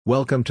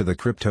Welcome to the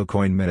Crypto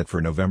Coin Minute for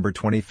November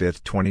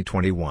 25,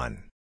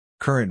 2021.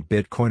 Current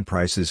Bitcoin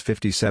price is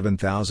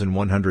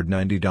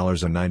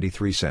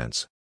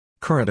 $57,190.93.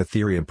 Current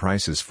Ethereum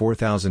price is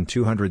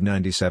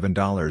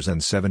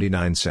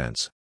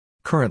 $4,297.79.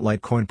 Current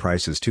Litecoin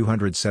price is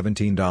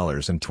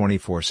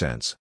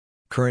 $217.24.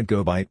 Current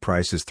GoByte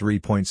price is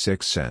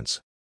 3.6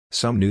 cents.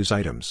 Some news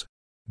items.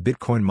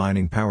 Bitcoin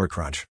mining power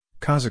crunch,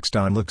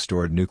 Kazakhstan looks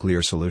toward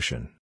nuclear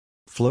solution.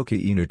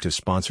 Floki Inu to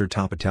sponsor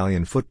top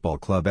Italian football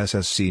club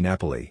SSC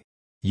Napoli.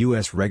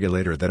 U.S.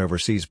 regulator that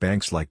oversees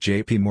banks like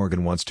JP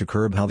Morgan wants to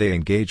curb how they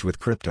engage with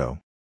crypto.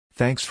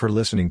 Thanks for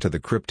listening to the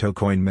Crypto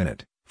Coin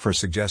Minute. For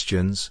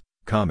suggestions,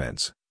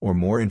 comments, or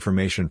more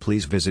information,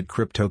 please visit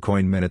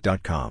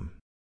CryptoCoinMinute.com.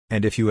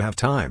 And if you have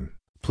time,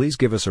 please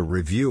give us a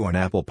review on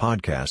Apple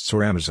Podcasts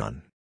or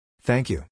Amazon. Thank you.